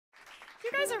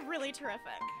You guys are really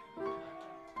terrific.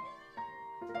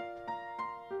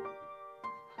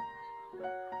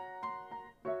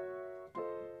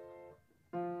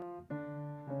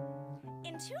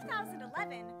 In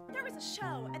 2011, there was a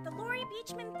show at the Laurie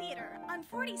Beachman Theater on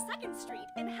 42nd Street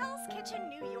in Hell's Kitchen,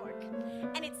 New York.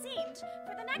 And it seemed,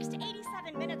 for the next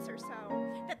 87 minutes or so,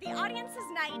 that the audience's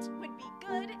night would be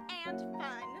good and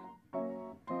fun.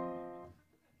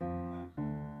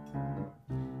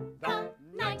 The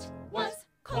night was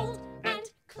cold and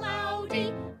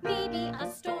cloudy, maybe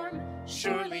a storm,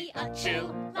 surely a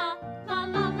chill, la la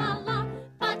la la la.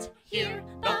 But here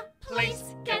the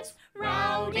place gets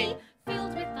rowdy,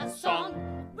 filled with a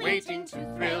song, waiting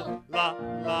to thrill, La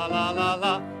la la la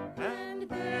la. and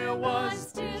there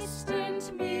was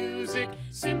distant music,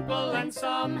 simple and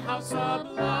somehow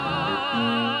sublime,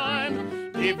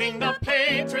 giving the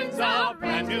patrons a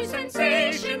brand new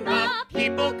sensation. The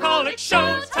people call it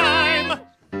showtime.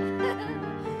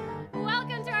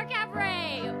 Welcome to our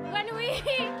cabaret.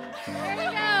 There we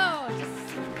go.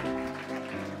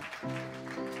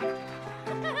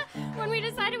 When we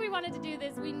decided we wanted to do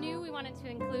this, we knew we wanted to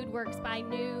include works by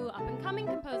new up-and-coming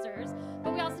composers,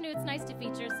 but we also knew it's nice to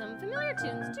feature some familiar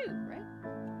tunes too, right?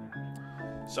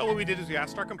 So what we did is we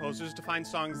asked our composers to find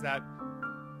songs that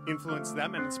influenced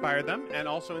them and inspired them, and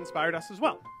also inspired us as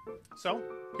well. So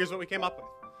here's what we came up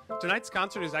with. Tonight's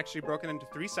concert is actually broken into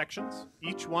 3 sections,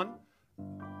 each one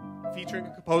featuring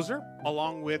a composer,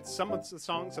 along with some of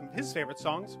his favorite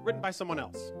songs written by someone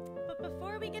else. But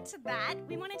before we get to that,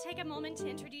 we want to take a moment to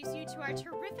introduce you to our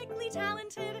terrifically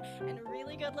talented and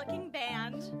really good-looking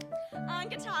band. On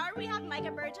guitar, we have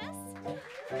Micah Burgess.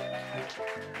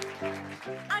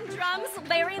 On drums,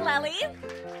 Larry Lelly.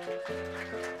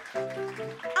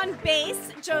 On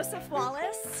bass, Joseph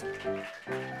Wallace.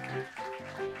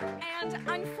 And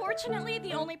unfortunately,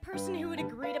 the only person who would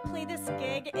agree to play this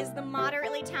gig is the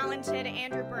moderately talented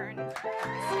Andrew Byrne.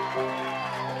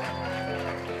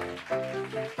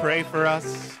 Pray for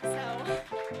us. So,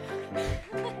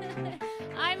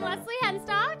 I'm Leslie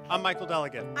Henstock. I'm Michael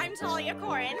Deleget. I'm Talia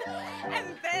Corren,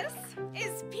 and this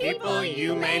is People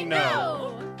You May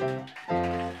Know.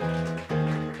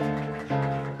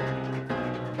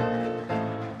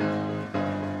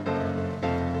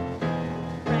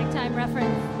 Ragtime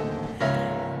reference.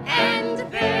 And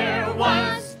there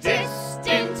was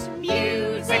distant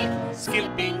music,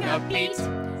 skipping a beat,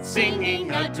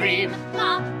 singing a dream,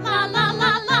 la la la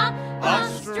la la. A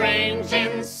strange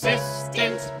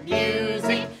insistent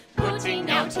music,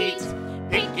 putting out heat,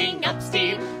 picking up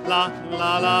steam, La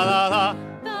la la la la.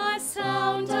 the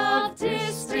sound of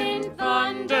distant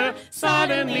thunder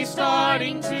suddenly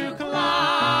starting to climb.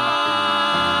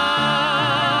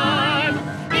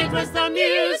 It was the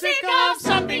music of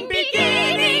something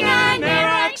beginning, an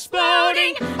era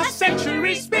exploding, a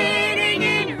century spinning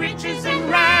in riches and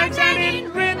rags and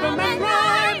in rhythm and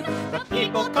rhyme. The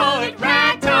people call it